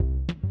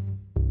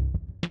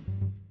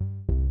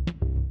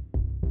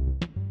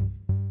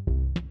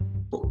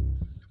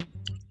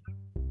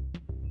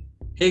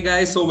Hey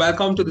guys, so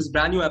welcome to this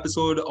brand new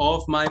episode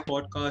of my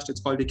podcast. It's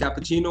called The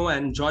Cappuccino,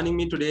 and joining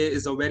me today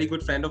is a very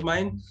good friend of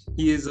mine.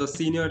 He is a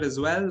senior as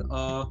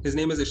well. His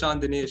name is Ishan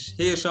Dinesh.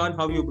 Hey Ishan,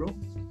 how are you, bro?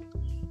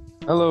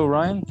 Hello,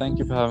 Ryan. Thank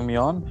you for having me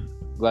on.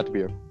 Glad to be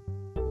here.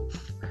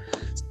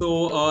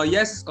 So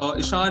yes,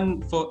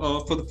 Ishan,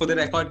 for the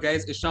record,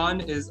 guys,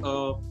 Ishan is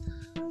a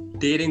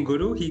dating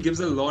guru. He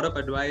gives a lot of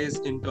advice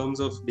in terms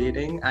of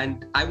dating,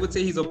 and I would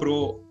say he's a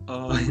pro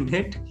in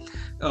it.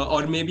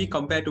 Or maybe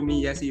compared to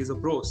me, yes, he is a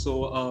pro.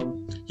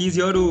 So he's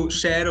here to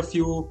share a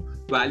few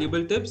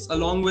valuable tips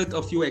along with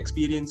a few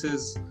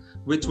experiences,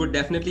 which would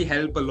definitely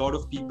help a lot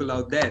of people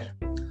out there.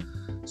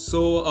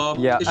 So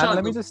Ishan, and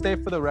let me just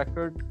state for the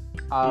record,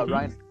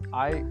 Ryan,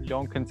 I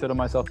don't consider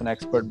myself an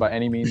expert by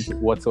any means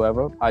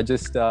whatsoever. I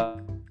just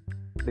that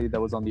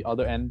was on the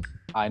other end.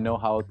 I know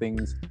how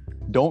things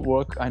don't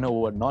work. I know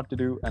what not to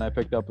do, and I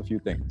picked up a few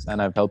things,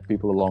 and I've helped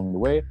people along the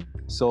way.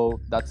 So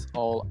that's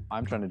all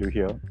I'm trying to do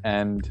here.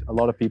 And a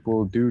lot of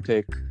people do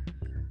take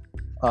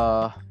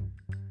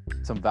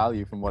some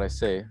value from what I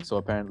say. So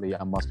apparently,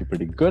 I must be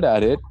pretty good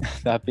at it.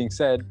 That being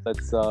said,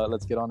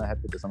 let's get on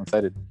ahead with this. I'm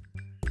excited.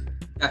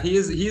 Yeah, he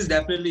is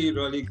definitely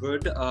really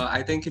good.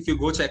 I think if you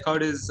go check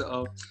out his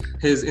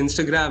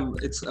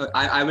Instagram, it's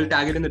I will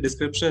tag it in the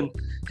description.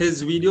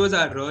 His videos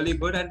are really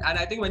good, and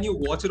I think when you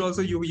watch it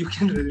also you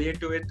can relate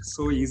to it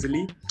so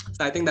easily.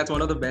 So I think that's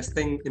one of the best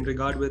thing in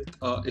regard with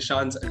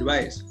Ishan's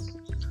advice.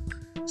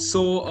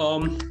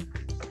 So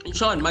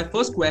Ishan, my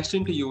first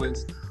question to you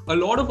is: a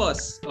lot of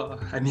us,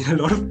 a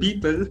lot of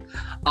people,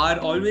 are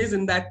always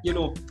in that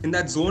in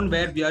that zone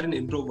where we are an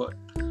introvert.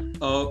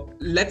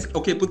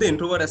 Put the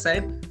introvert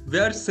aside. We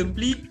are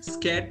simply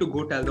scared to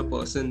go tell the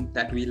person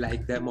that we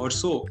like them or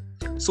so.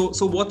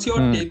 So what's your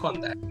take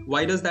on that?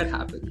 Why does that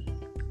happen?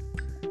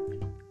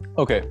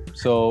 Okay,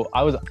 so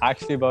I was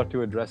actually about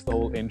to address the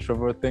whole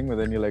introvert thing, but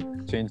then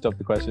you changed up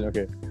the question.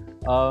 Okay,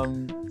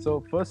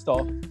 so first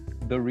off,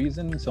 the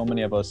reason so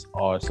many of us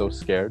are so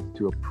scared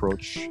to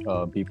approach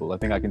people, I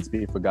think I can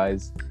speak for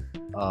guys,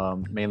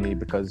 mainly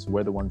because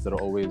we're the ones that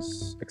are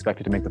always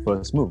expected to make the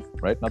first move,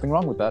 right? Nothing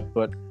wrong with that,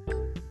 but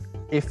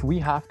if we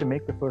have to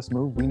make the first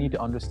move, we need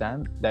to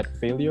understand that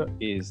failure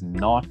is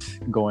not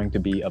going to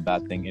be a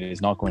bad thing. It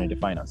is not going to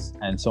define us.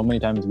 And so many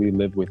times we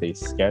live with a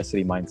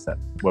scarcity mindset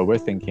where we're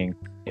thinking,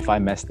 if I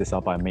mess this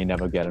up, I may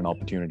never get an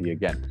opportunity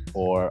again,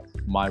 or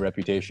my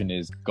reputation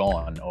is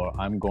gone, or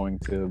I'm going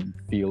to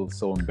feel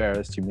so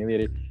embarrassed,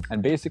 humiliated.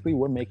 And basically,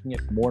 we're making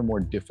it more and more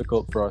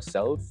difficult for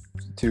ourselves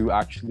to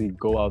actually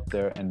go out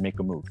there and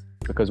make a move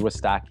because we're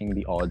stacking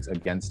the odds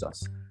against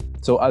us.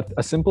 So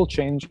a simple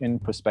change in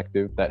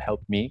perspective that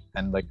helped me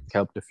and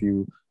helped a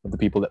few of the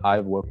people that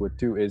I've worked with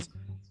too is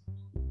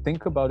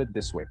think about it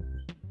this way.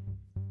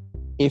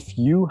 If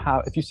you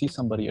see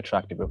somebody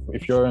attractive,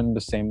 if you're in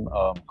the same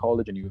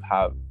college and you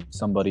have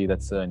somebody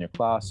that's in your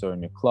class or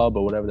in your club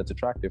or whatever that's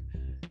attractive,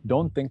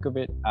 don't think of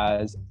it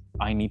as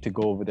I need to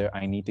go over there,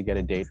 I need to get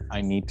a date,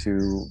 I need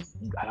to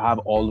have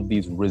all of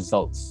these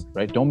results,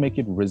 right? Don't make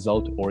it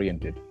result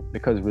oriented,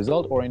 because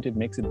result oriented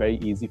makes it very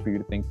easy for you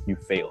to think you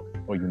failed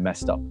or you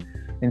messed up.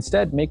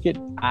 Instead, make it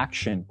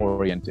action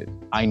oriented.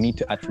 I need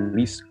to at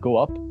least go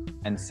up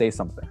and say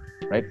something,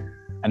 right?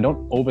 And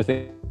don't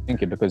overthink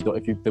it, because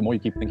the more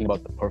you keep thinking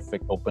about the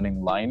perfect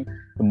opening line,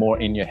 the more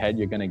in your head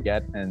you're going to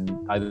get, and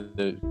either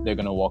they're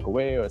going to walk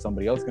away or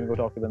somebody else is going to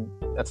go talk to them.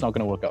 That's not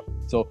going to work out.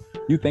 So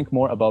you think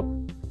more about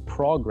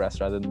progress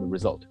rather than the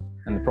result.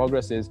 And the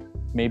progress is,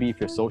 maybe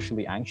if you're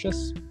socially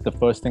anxious, the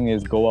first thing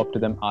is go up to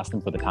them, ask them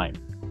for the time.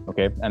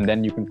 Okay, and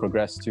then you can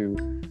progress to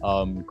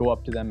go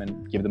up to them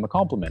and give them a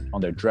compliment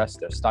on their dress,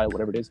 their style,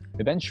 whatever it is.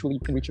 Eventually, you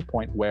can reach a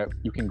point where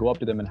you can go up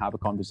to them and have a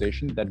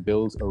conversation that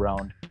builds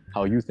around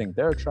how you think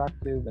they're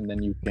attractive, and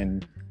then you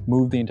can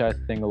move the entire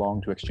thing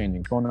along to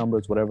exchanging phone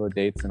numbers, whatever,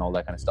 dates, and all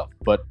that kind of stuff.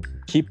 But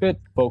keep it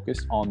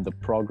focused on the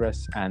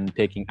progress and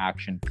taking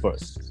action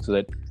first, so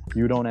that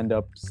you don't end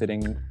up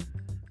sitting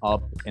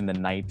up in the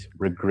night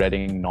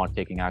regretting not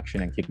taking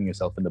action and kicking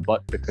yourself in the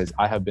butt, because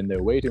I have been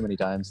there way too many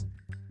times.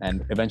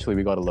 And eventually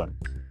we got to learn.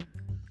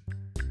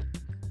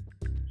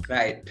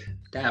 Right.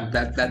 Damn,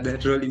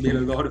 that really made a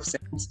lot of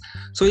sense.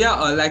 So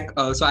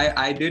yeah, so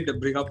I did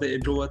bring up the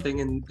introvert thing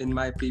in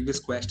my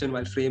previous question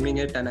while framing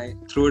it, and I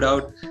threw it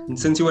out. And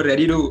since you were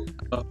ready to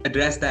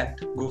address that,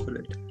 go for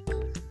it.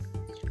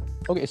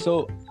 Okay,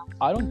 so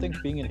I don't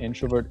think being an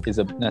introvert is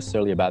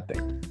necessarily a bad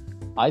thing.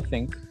 I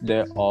think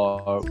there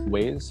are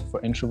ways for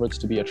introverts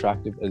to be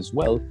attractive as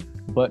well,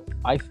 but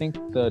I think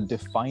the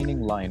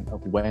defining line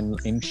of when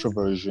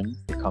introversion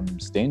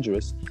becomes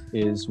dangerous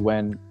is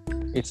when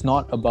it's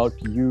not about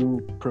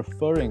you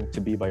preferring to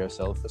be by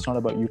yourself. It's not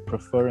about you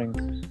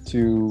preferring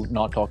to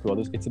not talk to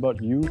others. It's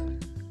about you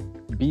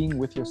being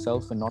with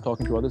yourself and not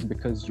talking to others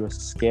because you're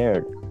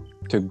scared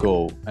to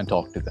go and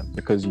talk to them,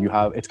 because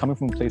it's coming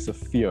from a place of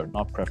fear,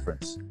 not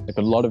preference. Like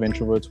a lot of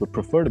introverts would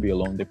prefer to be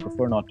alone. They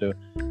prefer not to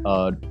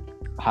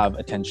have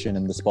attention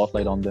and the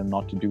spotlight on them,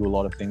 not to do a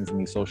lot of things in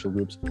these social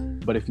groups.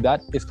 But if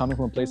that is coming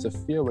from a place of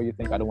fear where you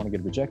think, I don't want to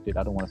get rejected,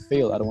 I don't want to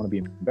fail, I don't want to be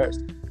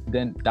embarrassed,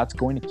 then that's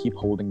going to keep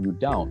holding you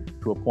down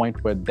to a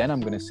point where then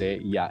I'm going to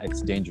say, yeah,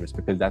 it's dangerous,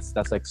 because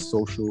that's like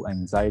social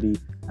anxiety,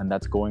 and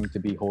that's going to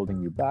be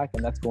holding you back,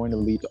 and that's going to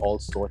lead to all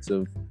sorts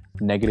of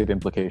negative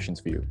implications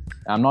for you.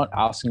 I'm not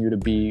asking you to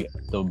be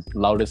the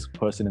loudest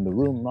person in the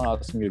room. I'm not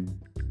asking you to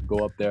go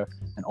up there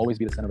and always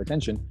be the center of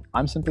attention.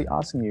 I'm simply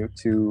asking you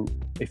to,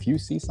 if you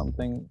see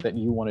something that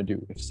you want to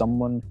do, if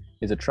someone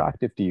is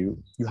attractive to you,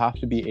 you have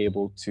to be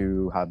able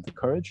to have the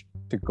courage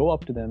to go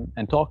up to them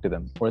and talk to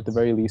them, or at the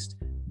very least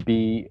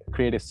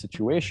create a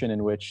situation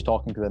in which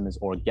talking to them is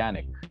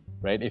organic,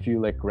 right? If you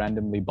like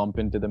randomly bump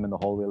into them in the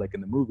hallway, like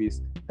in the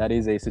movies, that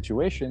is a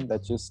situation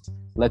that just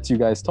lets you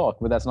guys talk,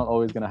 but that's not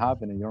always going to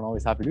happen, and you don't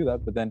always have to do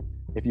that. But then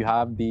if you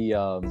have the,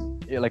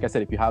 like I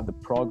said, if you have the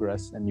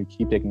progress and you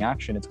keep taking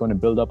action, it's going to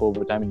build up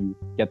over time and you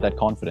get that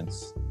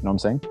confidence. You know what I'm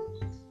saying?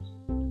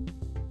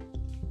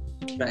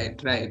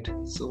 Right.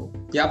 So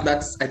yeah,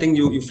 I think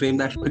you framed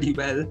that pretty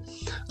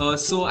well.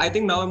 So I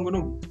think now I'm going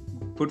to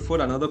put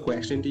forth another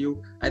question to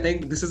you. I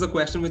think this is a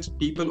question which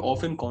people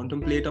often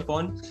contemplate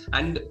upon,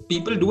 and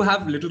people do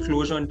have little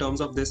closure in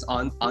terms of this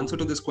answer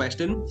to this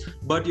question.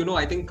 But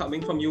I think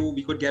coming from you,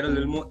 we could get a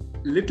little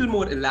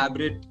more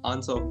elaborate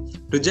answer.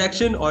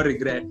 Rejection or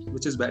regret,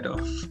 which is better?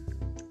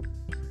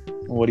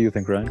 What do you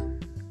think, Ryan?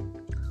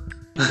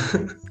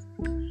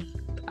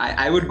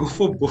 I would go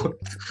for both.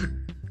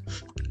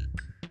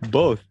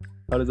 Both?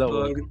 How does that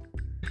work?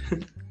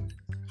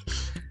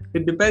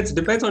 It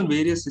depends on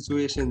various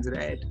situations,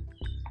 right?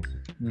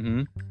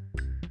 Mm-hmm.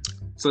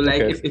 So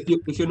like, okay,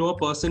 if you know a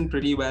person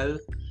pretty well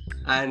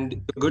and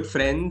you're good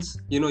friends,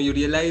 you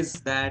realize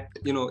that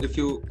if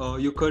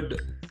you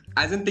could,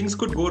 as in, things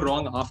could go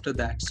wrong after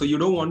that, so you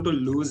don't want to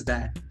lose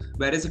that.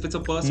 Whereas if it's a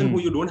person who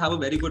you don't have a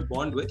very good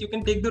bond with, you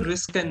can take the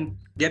risk and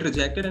get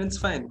rejected, and it's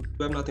fine.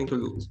 You have nothing to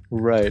lose.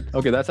 Right.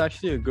 Okay, that's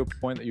actually a good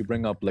point that you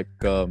bring up. Like,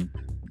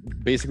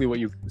 basically what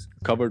you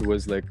covered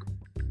was like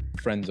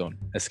friend zone,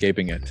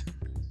 escaping it,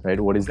 right?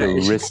 What is the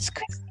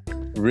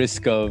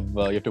risk of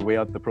you have to weigh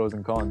out the pros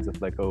and cons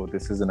of like, oh,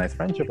 this is a nice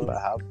friendship that I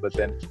have, but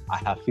then I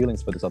have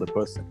feelings for this other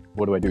person.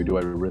 What do I do? Do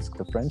I risk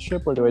the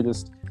friendship, or do I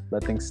just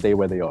let things stay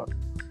where they are?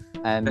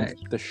 And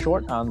the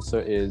short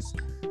answer is,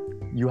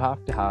 you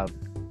have to have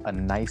a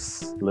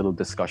nice little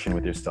discussion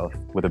with yourself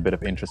with a bit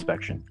of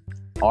introspection.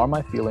 Are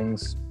my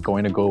feelings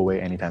going to go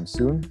away anytime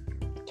soon?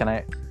 Can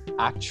I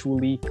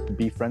actually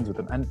be friends with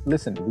them? And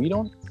listen, we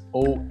don't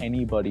owe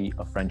anybody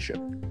a friendship,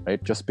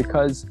 right? Just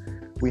because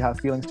we have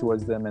feelings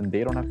towards them and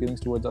they don't have feelings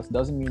towards us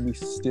doesn't mean we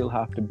still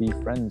have to be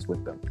friends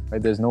with them,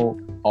 right? There's no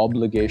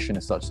obligation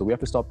as such. So we have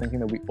to stop thinking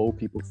that we owe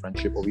people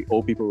friendship or we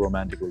owe people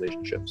romantic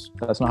relationships.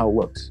 That's not how it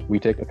works. We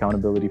take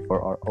accountability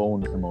for our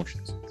own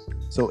emotions.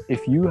 So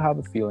if you have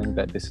a feeling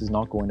that this is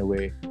not going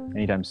away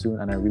anytime soon,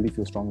 and I really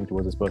feel strongly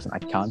towards this person, I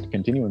can't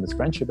continue in this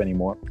friendship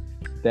anymore,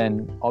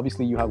 then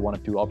obviously you have one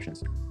of two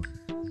options.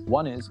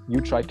 One is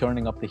you try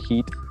turning up the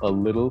heat a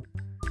little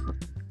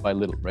by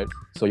little, right?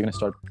 So you're gonna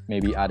start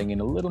maybe adding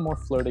in a little more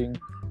flirting.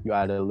 You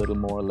add a little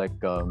more like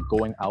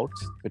going out,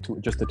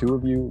 just the two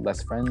of you,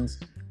 less friends.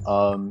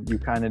 You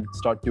kind of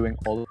start doing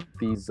all of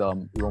these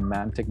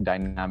romantic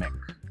dynamic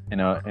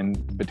in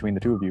between the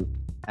two of you,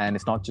 and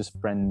it's not just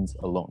friends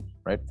alone,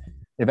 right?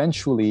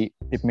 Eventually,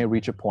 it may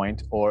reach a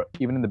point, or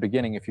even in the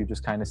beginning, if you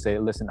just kind of say,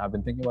 listen, I've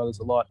been thinking about this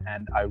a lot,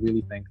 and I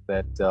really think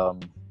that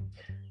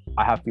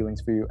I have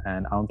feelings for you,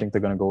 and I don't think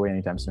they're going to go away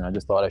anytime soon. I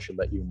just thought I should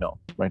let you know,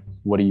 right?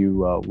 What do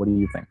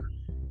you think?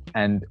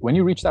 And when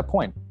you reach that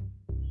point,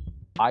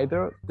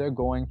 either they're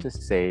going to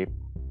say,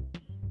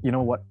 you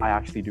know what, I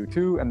actually do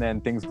too, and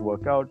then things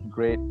work out,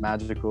 great,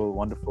 magical,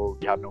 wonderful,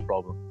 you have no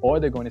problem. Or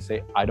they're going to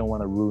say, I don't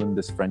want to ruin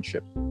this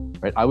friendship,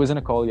 right? I was in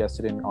a call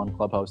yesterday on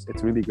Clubhouse.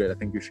 It's really great. I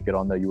think you should get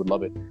on there. You would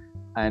love it.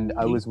 And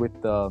I was with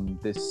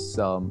this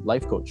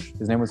life coach.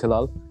 His name was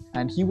Hilal.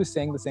 And he was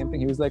saying the same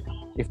thing. He was like,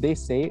 if they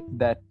say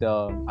that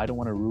I don't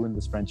want to ruin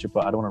this friendship,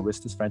 or I don't want to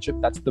risk this friendship,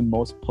 that's the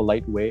most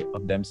polite way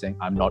of them saying,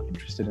 I'm not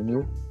interested in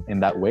you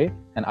in that way,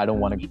 and I don't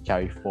want to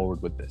carry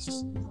forward with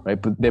this,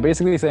 right? But they're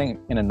basically saying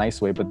in a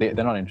nice way, but they're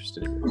not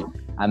interested in you.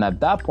 And at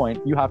that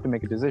point, you have to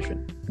make a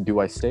decision. Do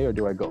I stay or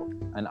do I go?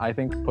 And I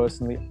think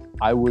personally,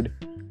 I would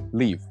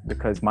leave,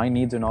 because my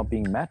needs are not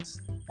being met,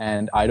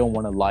 and I don't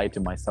want to lie to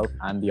myself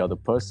and the other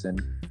person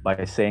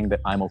by saying that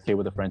I'm okay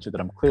with a friendship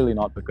that I'm clearly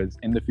not, because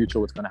in the future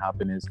what's going to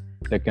happen is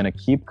they're going to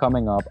keep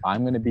coming up.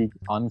 I'm going to be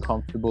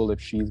uncomfortable if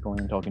she's going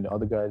and talking to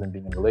other guys and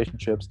being in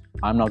relationships.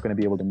 I'm not going to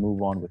be able to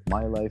move on with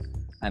my life,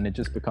 and it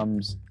just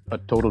becomes a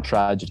total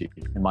tragedy,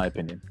 in my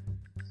opinion.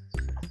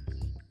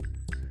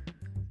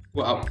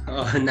 Wow,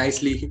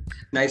 nicely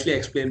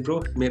explained,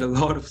 bro. Made a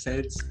lot of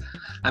sense.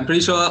 I'm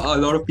pretty sure a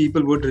lot of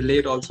people would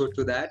relate also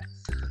to that.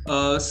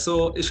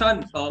 So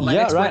Ishan, my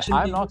next question.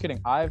 I'm not kidding.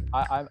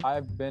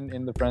 I've been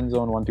in the friend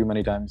zone one too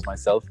many times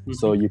myself. Mm-hmm.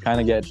 So you kind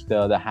of get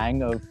the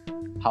hang of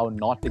how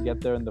not to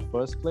get there in the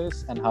first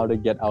place and how to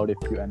get out if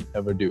you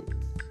ever do.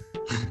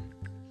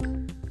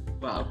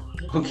 Wow.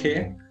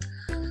 Okay.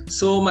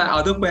 So my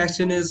other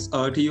question is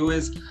to you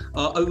is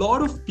a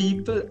lot of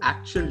people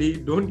actually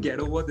don't get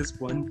over this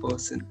one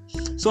person.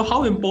 So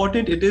how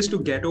important it is to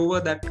get over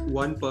that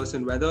one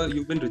person, whether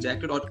you've been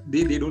rejected or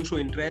they don't show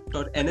interest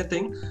or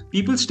anything,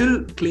 people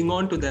still cling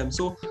on to them.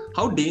 So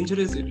how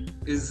dangerous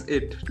is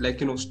it like,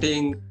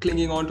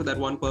 clinging on to that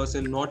one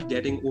person, not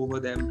getting over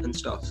them and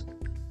stuff?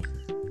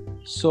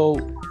 So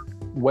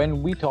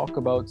when we talk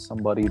about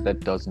somebody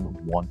that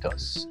doesn't want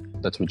us,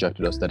 that's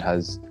rejected us, that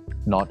has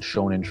not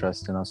shown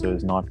interest in us or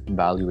is not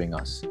valuing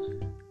us,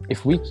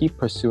 if we keep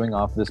pursuing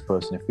after this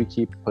person, if we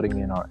keep putting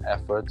in our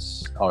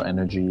efforts, our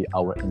energy,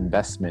 our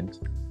investment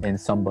in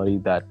somebody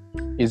that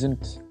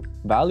isn't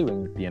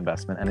valuing the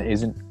investment and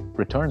isn't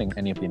returning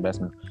any of the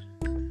investment,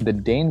 the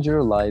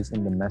danger lies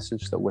in the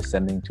message that we're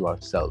sending to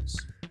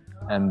ourselves.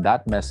 And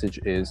that message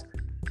is,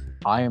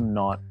 I am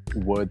not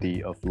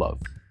worthy of love.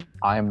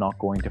 I am not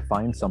going to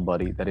find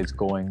somebody that is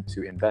going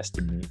to invest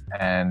in me,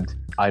 and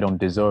I don't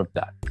deserve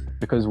that.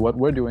 Because what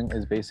we're doing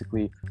is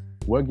basically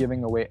we're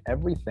giving away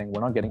everything.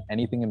 We're not getting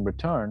anything in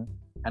return,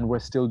 and we're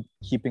still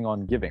keeping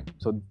on giving.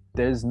 So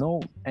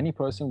any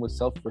person with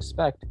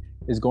self-respect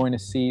is going to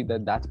see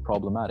that that's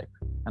problematic.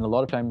 And a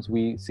lot of times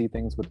we see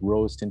things with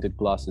rose-tinted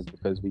glasses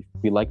because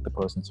we like the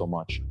person so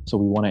much. So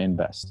we want to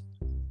invest.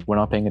 We're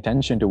not paying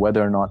attention to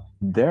whether or not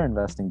they're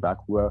investing back,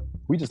 where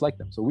we just like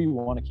them. So we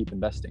want to keep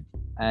investing.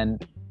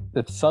 And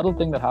the subtle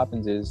thing that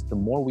happens is the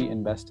more we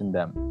invest in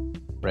them,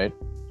 right,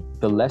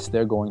 the less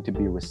they're going to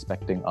be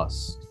respecting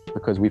us,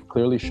 because we've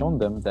clearly shown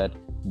them that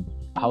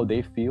how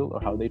they feel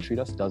or how they treat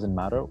us doesn't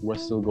matter. We're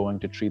still going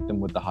to treat them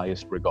with the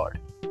highest regard.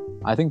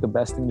 I think the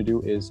best thing to do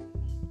is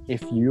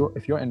if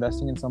you're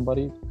investing in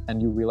somebody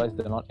and you realize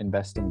they're not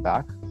investing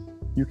back,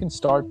 you can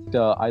start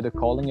either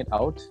calling it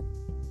out,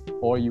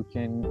 or you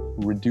can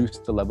reduce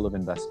the level of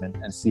investment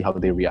and see how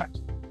they react.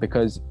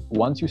 Because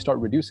once you start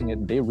reducing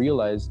it, they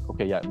realize,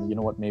 okay, yeah, you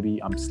know what,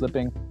 maybe I'm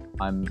slipping,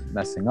 I'm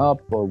messing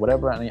up or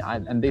whatever,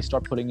 and they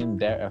start putting in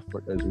their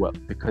effort as well.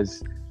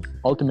 Because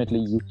ultimately,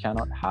 you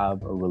cannot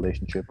have a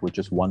relationship with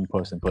just one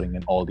person putting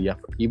in all the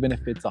effort, even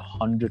if it's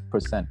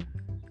 100%.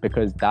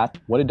 Because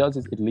what it does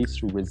is it leads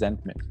to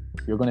resentment.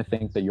 You're going to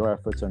think that your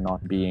efforts are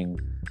not being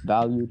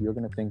valued. You're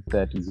going to think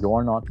that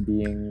you're not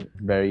being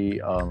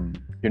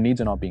your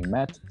needs are not being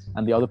met,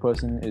 and the other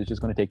person is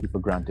just going to take you for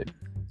granted.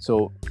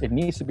 So it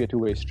needs to be a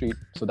two-way street.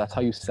 So that's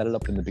how you set it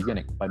up in the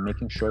beginning, by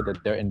making sure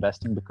that they're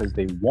investing because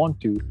they want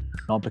to,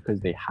 not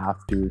because they have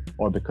to,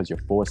 or because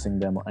you're forcing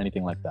them or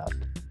anything like that.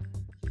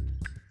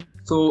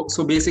 So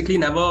basically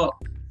never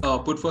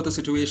put forth a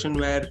situation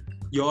where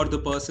you're the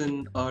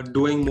person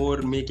doing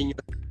more, making you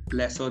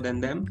lesser than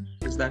them.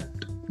 Is that?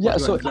 Yeah.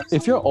 So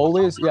if you're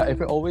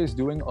always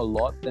doing a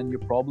lot, then your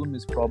problem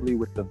is probably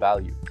with the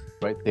value,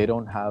 right? They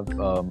don't have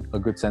a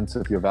good sense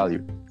of your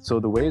value. So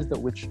the ways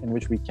in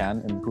which we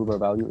can improve our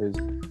value is,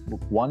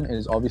 one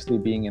is obviously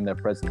being in their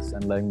presence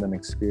and letting them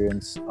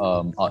experience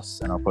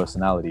us and our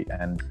personality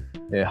and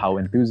how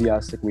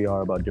enthusiastic we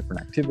are about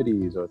different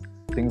activities or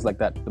things like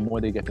that. The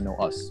more they get to know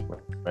us,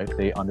 right?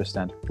 They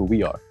understand who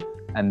we are.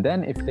 And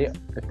then if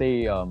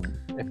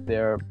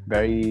they're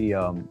very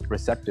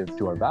receptive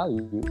to our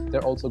value,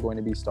 they're also going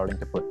to be starting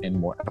to put in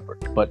more effort.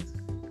 But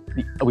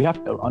we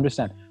have to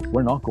understand,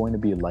 we're not going to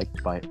be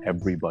liked by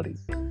everybody.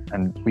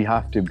 And we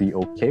have to be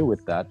okay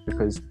with that,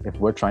 because if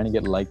we're trying to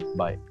get liked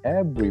by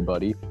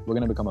everybody, we're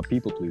going to become a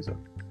people pleaser.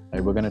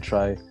 Right? We're going to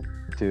try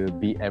to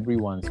be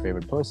everyone's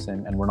favorite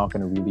person, and we're not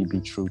going to really be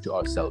true to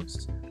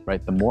ourselves.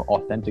 Right? The more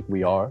authentic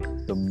we are,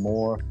 the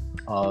more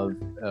of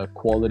a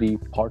quality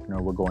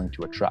partner we're going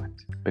to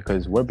attract,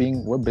 because we're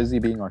busy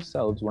being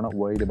ourselves. We're not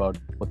worried about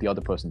what the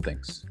other person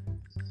thinks.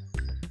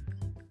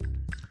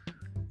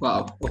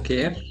 Wow.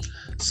 Okay.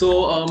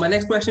 So my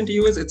next question to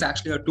you is, it's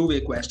actually a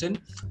two-way question.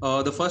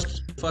 The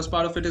first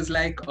part of it is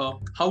like,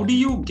 how do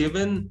you give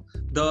in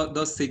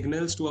the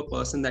signals to a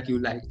person that you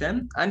like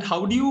them, and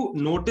how do you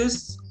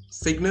notice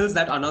signals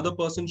that another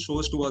person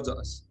shows towards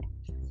us?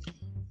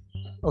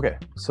 Okay,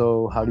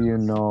 so how do you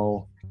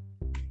know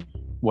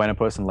when a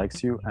person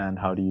likes you, and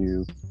how do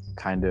you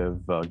kind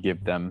of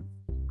give them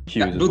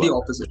cues? Yeah, do the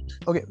opposite.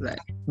 Okay, right.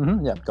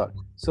 Mm-hmm, yeah, got it.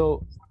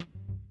 So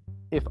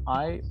if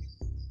I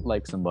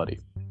like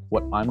somebody,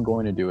 what I'm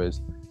going to do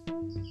is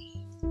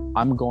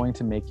I'm going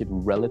to make it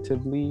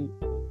relatively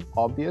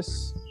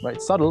obvious,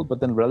 right? Subtle, but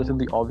then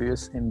relatively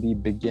obvious in the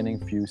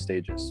beginning few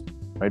stages,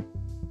 right?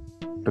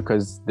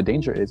 Because the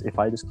danger is if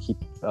I keep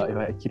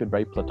it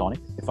very platonic,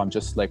 if I'm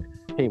just like,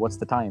 hey, what's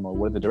the time, or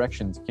what are the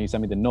directions? Can you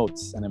send me the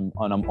notes? And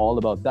I'm all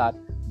about that.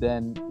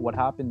 Then what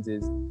happens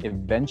is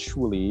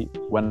eventually,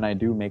 when I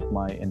do make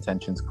my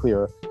intentions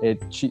clear,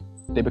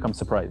 they become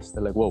surprised.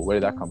 They're like, whoa, where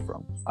did that come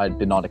from? I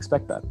did not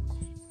expect that.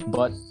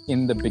 But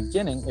in the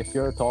beginning, if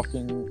you're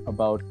talking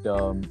about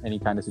any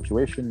kind of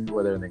situation,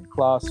 whether in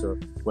class or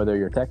whether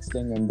you're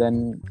texting, and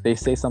then they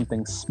say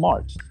something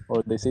smart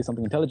or they say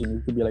something intelligent,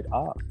 you could be like,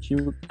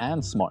 cute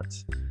and smart.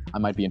 I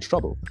might be in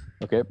trouble.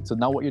 Okay, so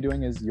now what you're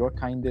doing is you're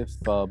kind of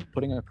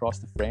putting across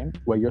the frame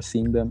where you're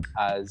seeing them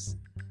as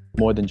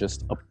more than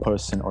just a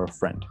person or a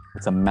friend.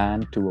 It's a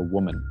man to a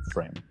woman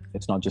frame.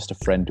 It's not just a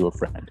friend to a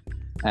friend.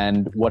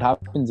 And what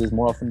happens is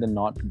more often than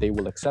not, they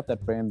will accept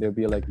that friend. They'll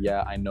be like,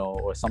 yeah, I know,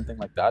 or something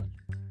like that.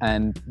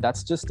 And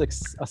that's just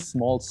a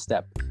small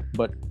step.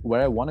 But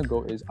where I want to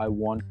go is I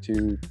want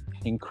to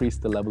increase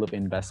the level of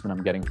investment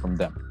I'm getting from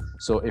them.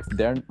 So if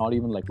they're not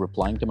even like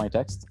replying to my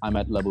texts, I'm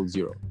at level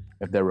 0.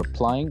 If they're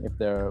replying, if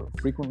they're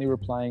frequently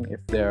replying, if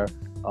they're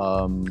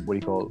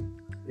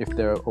if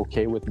they're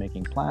okay with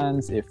making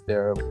plans, if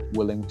they're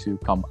willing to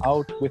come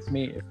out with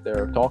me, if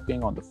they're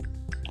talking on the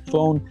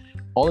phone,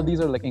 all of these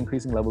are like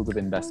increasing levels of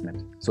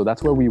investment. So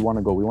that's where we want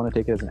to go. We want to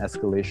take it as an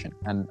escalation.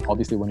 And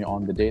obviously when you're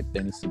on the date,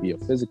 there needs to be a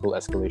physical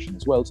escalation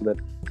as well, so that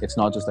it's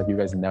not just like you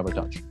guys never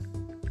touch.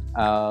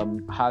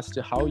 As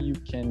to how you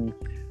can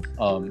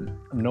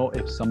know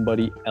if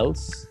somebody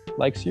else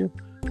likes you,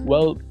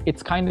 well,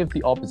 it's kind of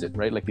the opposite,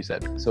 right? Like you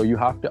said. So you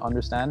have to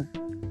understand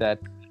that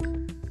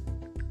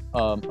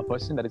a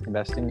person that is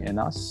investing in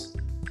us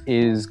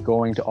is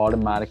going to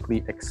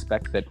automatically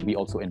expect that we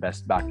also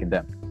invest back in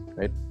them,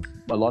 right?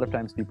 A lot of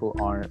times people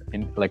are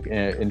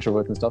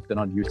introverts and stuff, they're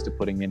not used to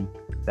putting in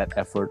that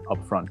effort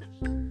up front.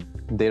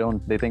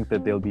 They think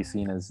that they'll be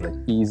seen as like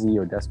easy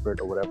or desperate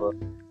or whatever.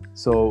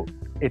 So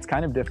it's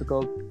kind of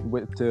difficult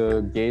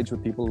to gauge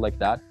with people like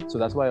that. So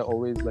that's why I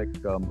always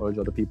urge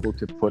other people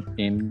to put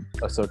in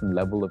a certain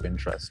level of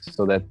interest,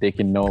 so that they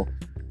can know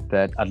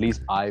that at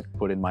least I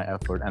put in my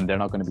effort, and they're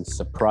not going to be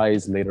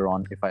surprised later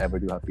on if I ever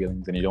do have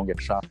feelings, and you don't get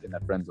trapped in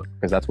that friend zone,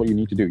 because that's what you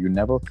need to do.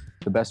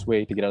 The best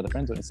way to get out of the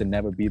friend zone is to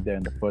never be there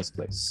in the first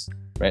place,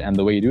 right? And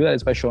the way you do that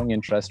is by showing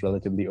interest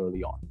relatively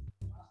early on.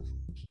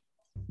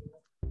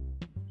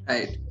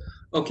 Right.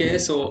 Okay,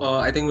 so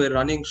I think we're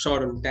running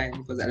short on time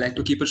because I like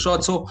to keep it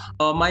short. So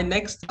my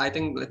next, I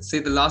think, let's say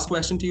the last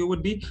question to you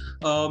would be,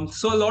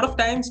 so a lot of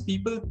times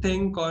people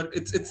think, or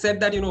it's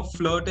said that,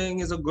 flirting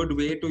is a good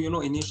way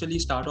to, initially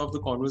start off the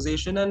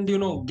conversation and,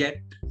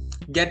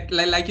 get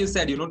like you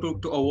said,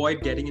 to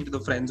avoid getting into the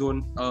friend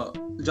zone,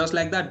 just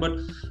like that. But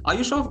are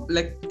you sure,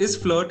 is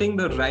flirting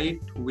the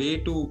right way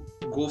to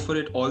go for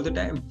it all the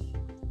time?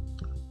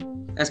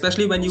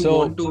 Especially when you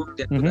want to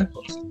get to that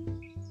person.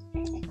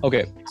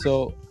 Okay,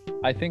 so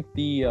I think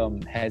the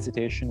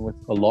hesitation with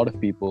a lot of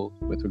people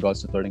with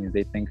regards to flirting is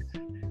they think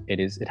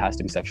it has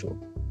to be sexual.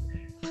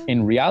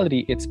 In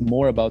reality, it's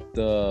more about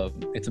the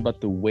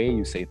way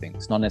you say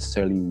things, not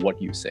necessarily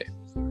what you say,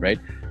 right?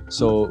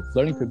 So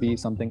flirting could be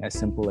something as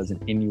simple as an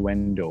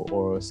innuendo,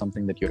 or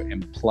something that you're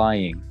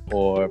implying,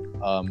 or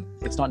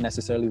it's not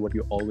necessarily what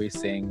you're always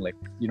saying. Like,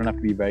 you don't have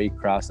to be very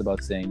crass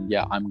about saying,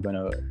 yeah, I'm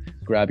gonna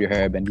grab your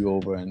hair, bend you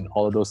over, and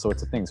all of those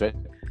sorts of things, right?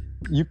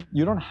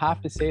 You don't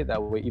have to say it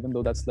that way, even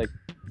though that's like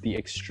the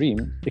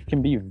extreme. It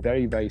can be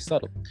very, very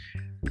subtle,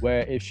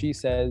 where if she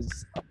says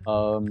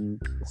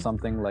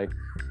something like,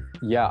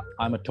 yeah,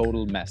 I'm a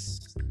total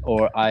mess,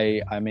 or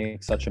I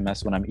make such a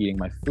mess when I'm eating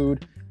my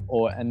food,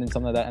 and then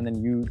something like that, and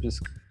then you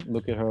just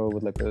look at her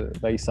with like a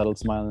very subtle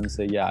smile and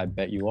say, yeah, I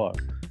bet you are.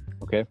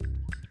 Okay,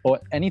 or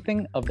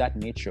anything of that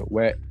nature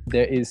where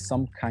there is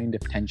some kind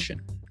of tension.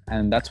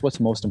 And that's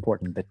what's most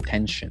important, the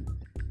tension.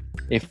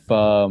 If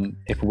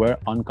we're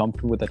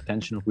uncomfortable with that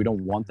tension, if we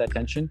don't want that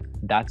tension,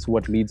 that's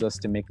what leads us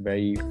to make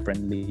very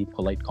friendly,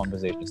 polite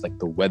conversations, like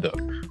the weather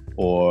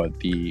or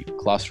the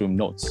classroom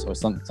notes or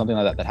something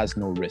like that has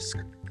no risk,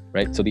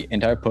 right? So the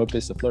entire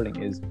purpose of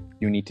flirting is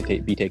you need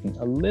to be taking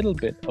a little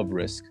bit of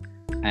risk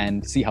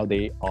and see how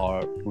they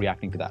are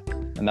reacting to that.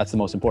 And that's the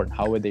most important.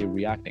 How are they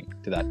reacting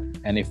to that?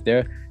 And if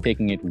they're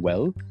taking it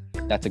well,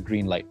 that's a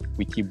green light.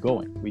 We keep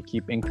going. We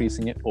keep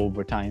increasing it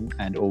over time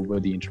and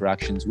over the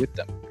interactions with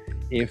them.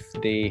 If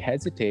they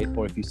hesitate,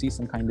 or if you see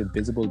some kind of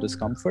visible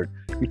discomfort,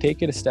 you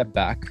take it a step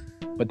back,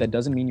 but that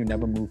doesn't mean you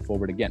never move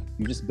forward again.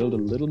 You just build a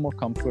little more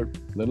comfort,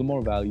 a little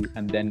more value,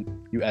 and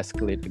then you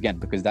escalate again,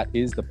 because that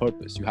is the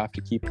purpose. You have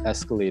to keep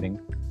escalating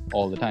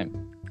all the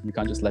time. You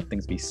can't just let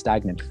things be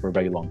stagnant for a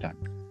very long time.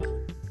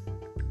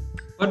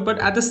 But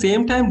at the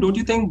same time, don't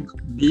you think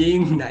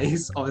being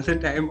nice all the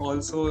time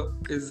also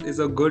is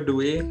a good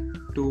way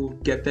to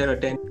get their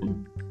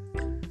attention?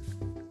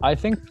 I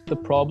think the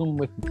problem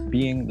with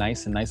being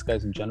nice and nice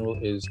guys in general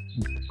is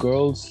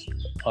girls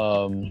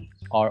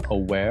are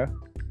aware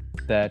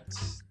that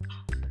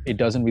it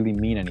doesn't really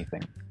mean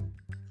anything,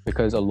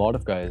 because a lot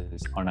of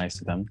guys are nice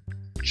to them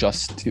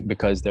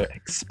because they're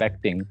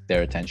expecting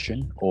their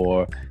attention,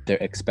 or they're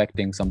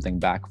expecting something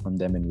back from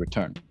them in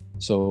return.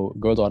 So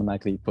girls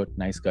automatically put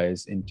nice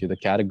guys into the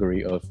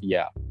category of,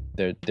 yeah,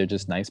 they're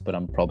just nice, but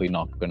I'm probably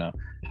not gonna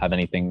have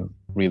anything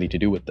really to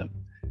do with them.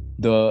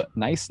 The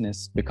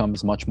niceness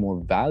becomes much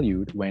more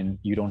valued when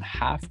you don't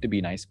have to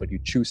be nice, but you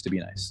choose to be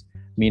nice.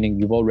 Meaning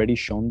you've already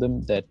shown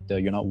them that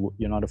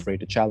you're not afraid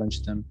to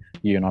challenge them,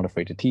 you're not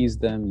afraid to tease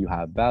them, you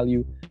have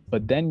value.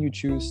 But then you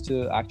choose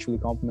to actually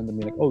compliment them,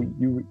 be like, oh,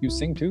 you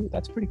sing too?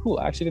 That's pretty cool.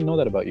 I actually didn't know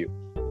that about you.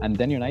 And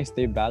then you're nice.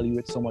 They value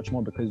it so much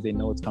more because they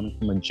know it's coming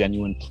from a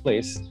genuine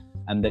place,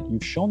 and that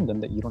you've shown them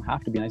that you don't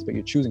have to be nice, but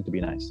you're choosing to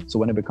be nice. So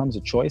when it becomes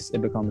a choice,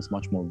 it becomes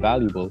much more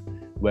valuable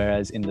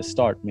Whereas in the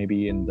start,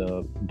 maybe in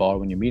the bar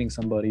when you're meeting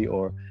somebody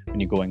or when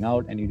you're going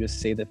out and you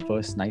just say the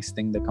first nice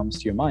thing that comes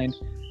to your mind,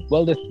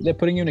 well, they're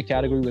putting you in a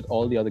category with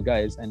all the other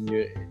guys, and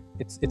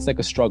it's like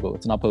a struggle.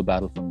 It's an uphill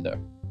battle from there.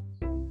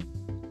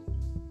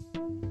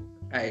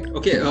 Right.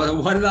 Okay.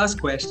 One last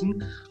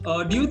question.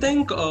 Do you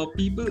think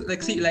people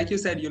like you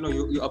said,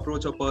 you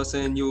approach a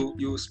person,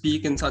 you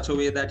speak in such a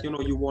way that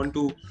you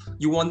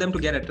want them to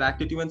get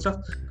attracted to you and stuff.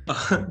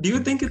 Do you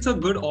think it's a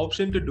good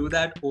option to do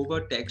that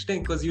over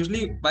texting? Because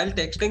usually while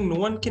texting, no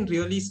one can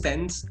really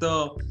sense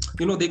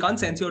they can't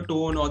sense your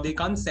tone, or they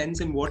can't sense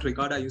in what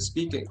regard are you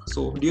speaking.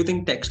 So do you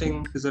think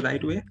texting is the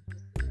right way?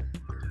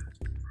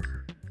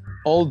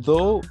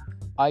 Although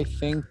I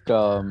think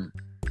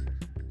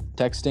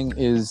texting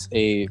is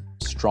a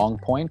strong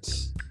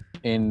point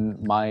in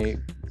my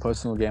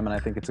personal game, and I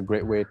think it's a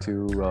great way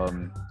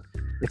to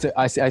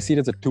I see it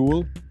as a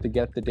tool to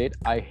get the date.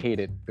 I hate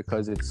it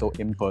because it's so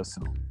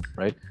impersonal,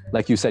 right?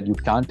 Like you said, you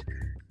can't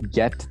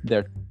get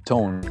their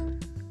tone,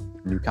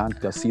 you can't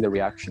see the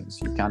reactions,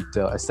 you can't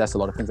assess a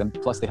lot of things, and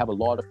plus they have a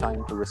lot of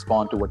time to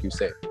respond to what you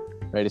say,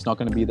 right? It's not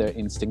going to be their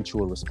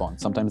instinctual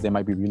response. Sometimes they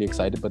might be really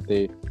excited, but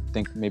they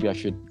think maybe I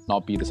should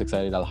not be this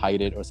excited, I'll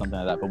hide it or something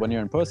like that. But when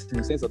you're in person,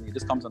 you say something, it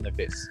just comes on their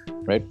face,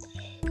 right?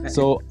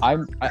 So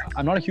I'm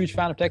not a huge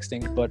fan of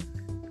texting, but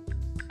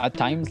at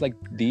times like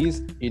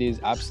these, it is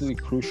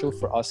absolutely crucial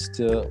for us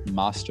to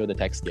master the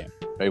text game,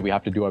 right? We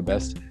have to do our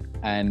best,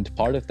 and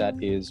part of that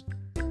is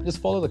just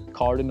follow the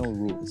cardinal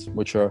rules,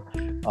 which are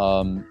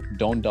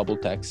don't double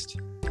text,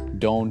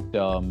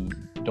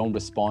 don't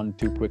respond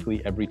too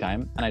quickly every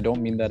time. And I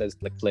don't mean that as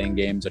like playing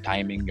games or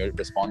timing your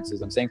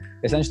responses. I'm saying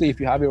essentially, if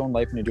you have your own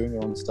life and you're doing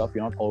your own stuff,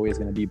 you're not always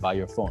going to be by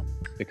your phone,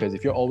 because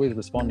if you're always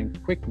responding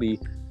quickly,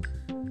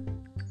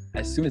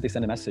 as soon as they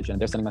send a message,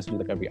 and they're sending messages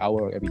like every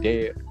hour or every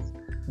day,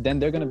 then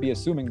they're going to be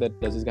assuming that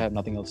does this guy have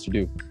nothing else to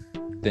do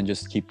than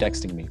just keep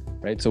texting me,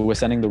 right? So we're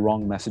sending the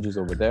wrong messages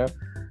over there,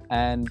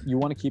 and you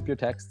want to keep your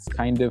texts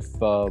kind of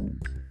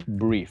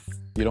brief.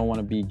 You don't want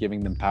to be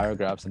giving them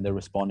paragraphs and they're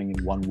responding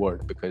in one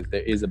word, because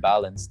there is a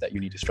balance that you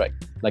need to strike.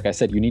 Like I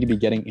said, you need to be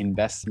getting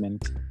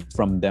investment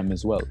from them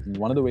as well. And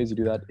one of the ways you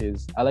do that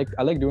is, I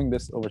like doing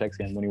this over text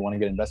again when you want to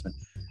get investment.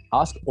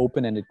 Ask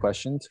open-ended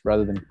questions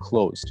rather than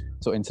closed.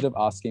 So instead of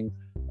asking,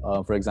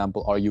 for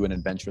example, are you an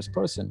adventurous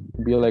person?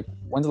 Be like,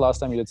 when's the last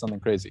time you did something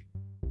crazy?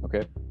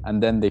 Okay.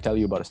 And then they tell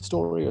you about a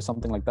story or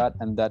something like that.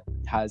 And that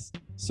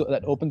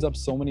opens up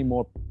so many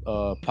more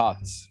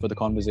paths for the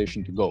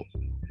conversation to go.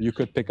 You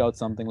could pick out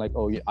something like,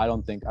 oh, I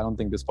don't think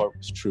this part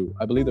was true.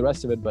 I believe the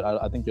rest of it, but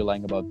I think you're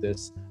lying about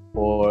this.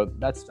 Or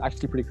that's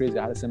actually pretty crazy.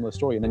 I had a similar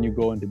story. And then you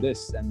go into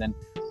this, and then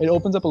it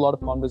opens up a lot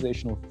of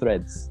conversational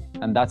threads.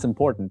 And that's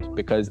important,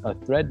 because a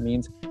thread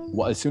means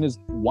as soon as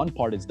one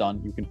part is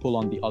done, you can pull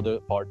on the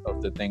other part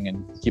of the thing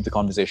and keep the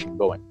conversation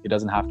going. It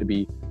doesn't have to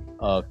be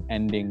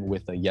ending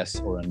with a yes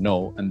or a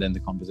no, and then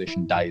the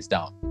conversation dies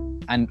down.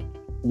 And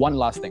one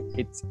last thing,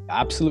 it's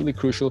absolutely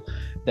crucial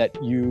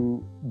that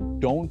you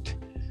don't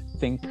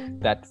think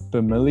that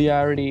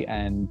familiarity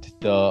and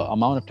the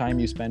amount of time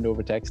you spend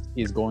over text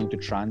is going to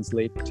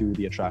translate to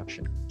the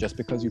attraction. Just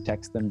because you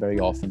text them very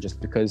often, just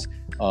because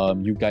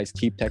you guys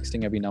keep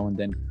texting every now and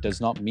then,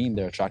 does not mean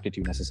they're attracted to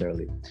you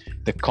necessarily.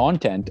 The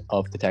content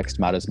of the text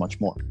matters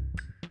much more.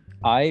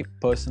 I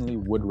personally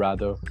would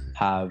rather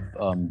have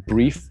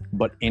brief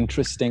but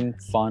interesting,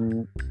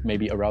 fun,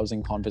 maybe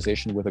arousing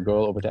conversation with a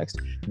girl over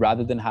text,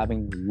 rather than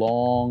having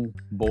long,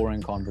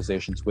 boring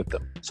conversations with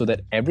them. So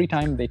that every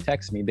time they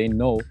text me, they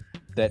know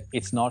that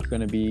it's not going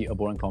to be a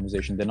boring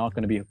conversation. They're not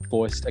going to be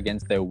forced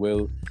against their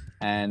will.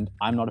 And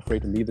I'm not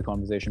afraid to leave the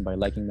conversation by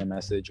liking their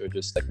message or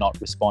just like not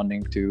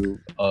responding to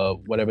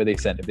whatever they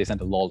sent, if they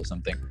sent a lol or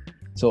something.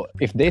 So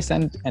if they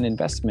send an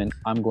investment,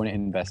 I'm going to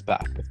invest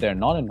back. If they're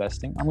not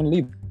investing, I'm going to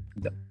leave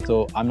them.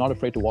 So I'm not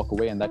afraid to walk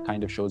away, and that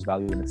kind of shows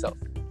value in itself.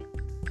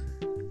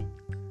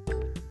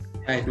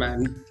 Right,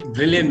 man.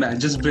 Brilliant, man.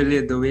 Just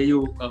brilliant. The way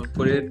you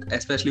put it,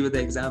 especially with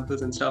the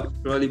examples and stuff,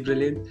 really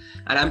brilliant.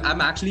 And I'm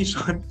actually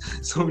sure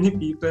so many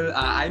people,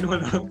 I know a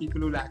lot of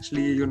people who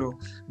actually,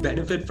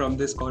 benefit from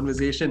this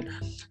conversation.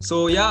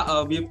 So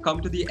yeah, we've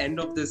come to the end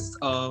of this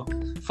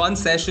fun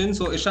session.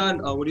 So Ishan,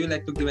 would you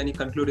like to give any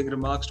concluding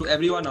remarks to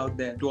everyone out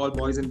there, to all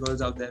boys and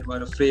girls out there who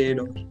are afraid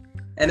or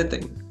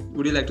anything?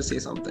 Would you like to say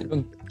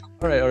something?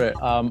 All right.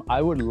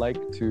 I would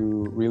like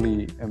to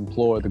really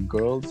implore the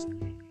girls,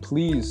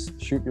 please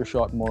shoot your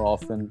shot more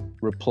often,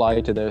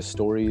 reply to their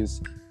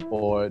stories,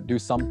 or do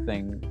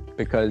something,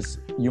 because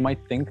you might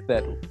think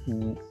that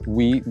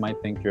we might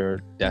think you're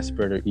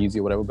desperate or easy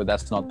or whatever, but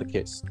that's not the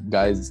case.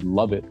 Guys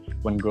love it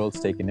when girls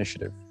take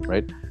initiative,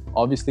 right?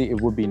 Obviously,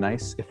 it would be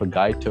nice if a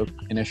guy took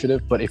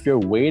initiative, but if you're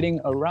waiting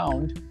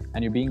around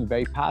and you're being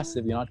very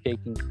passive, you're not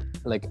taking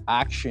like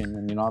action,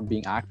 and you're not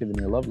being active in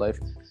your love life,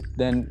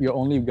 then you're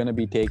only going to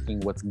be taking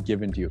what's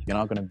given to you. You're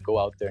not going to go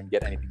out there and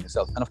get anything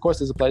yourself. And of course,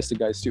 this applies to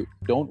guys too.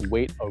 Don't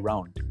wait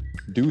around.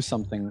 Do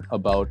something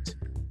about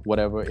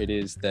whatever it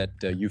is that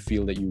you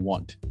feel that you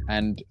want.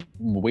 And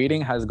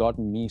waiting has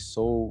gotten me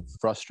so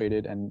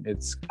frustrated, and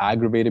it's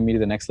aggravated me to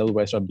the next level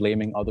where I start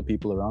blaming other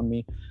people around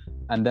me.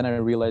 And then I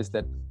realized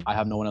that I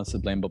have no one else to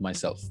blame but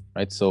myself,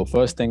 right? So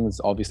first thing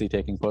is obviously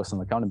taking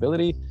personal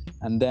accountability,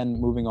 and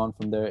then moving on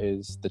from there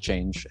is the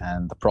change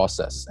and the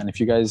process. And if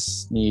you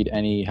guys need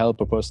any help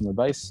or personal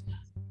advice,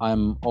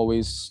 I'm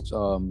always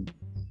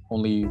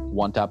only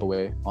one tap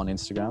away on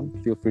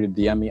Instagram. Feel free to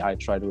DM me. I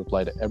try to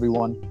reply to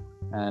everyone,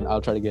 and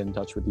I'll try to get in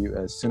touch with you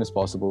as soon as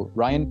possible.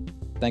 Ryan,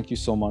 thank you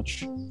so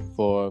much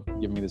for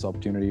giving me this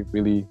opportunity.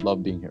 Really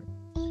love being here.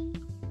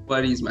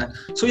 Worries, man.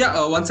 So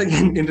yeah, once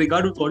again, in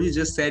regard to what you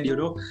just said,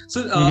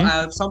 so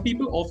some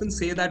people often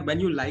say that when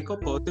you like a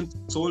person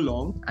so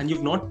long and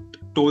you've not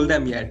told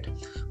them yet,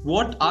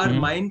 what our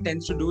mind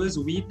tends to do is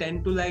we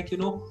tend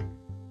to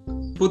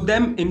put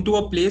them into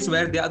a place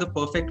where they are the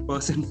perfect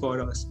person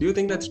for us. Do you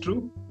think that's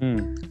true?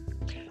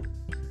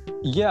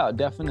 Yeah,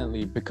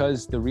 definitely.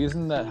 Because the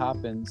reason that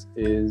happens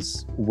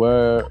is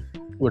we're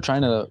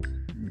trying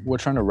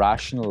to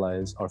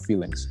rationalize our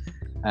feelings.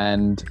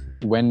 And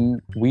when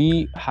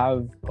we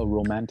have a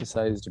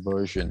romanticized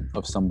version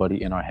of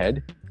somebody in our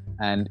head,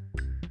 and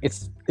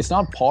it's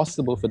not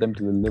possible for them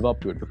to live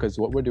up to it, because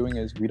what we're doing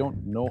is we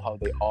don't know how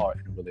they are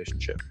in a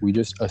relationship. We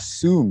just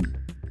assume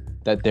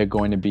that they're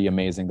going to be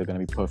amazing, they're going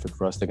to be perfect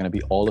for us, they're going to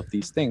be all of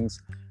these things,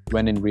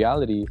 when in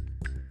reality,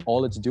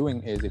 all it's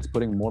doing is it's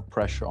putting more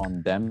pressure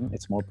on them,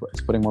 it's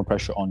putting more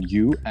pressure on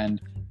you,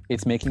 and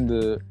it's making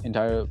the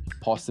entire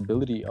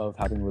possibility of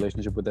having a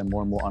relationship with them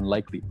more and more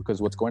unlikely. Because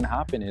what's going to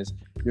happen is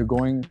you're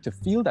going to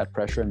feel that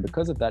pressure, and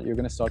because of that, you're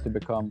going to start to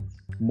become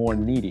more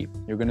needy.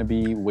 You're going to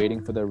be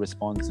waiting for their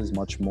responses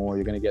much more.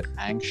 You're going to get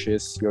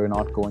anxious. You're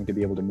not going to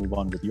be able to move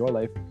on with your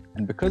life.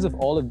 And because of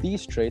all of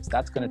these traits,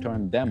 that's going to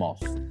turn them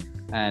off.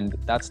 And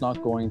that's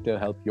not going to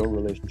help your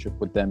relationship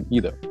with them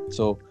either.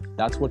 So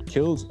that's what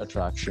kills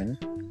attraction.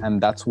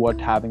 And that's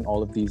what having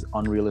all of these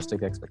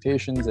unrealistic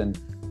expectations and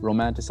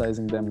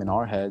romanticizing them in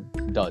our head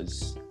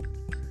does.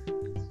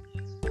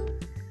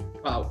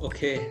 Wow,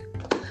 okay.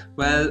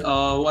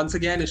 Well, once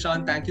again,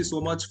 Ishan, thank you so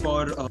much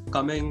for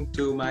coming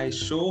to my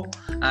show.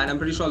 And I'm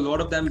pretty sure a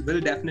lot of them will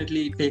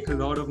definitely take a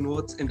lot of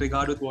notes in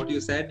regard with what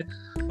you said.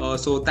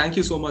 So thank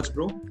you so much,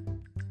 bro.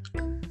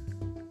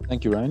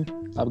 Thank you, Ryan.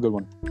 Have a good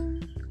one.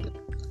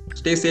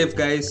 Stay safe,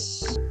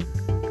 guys.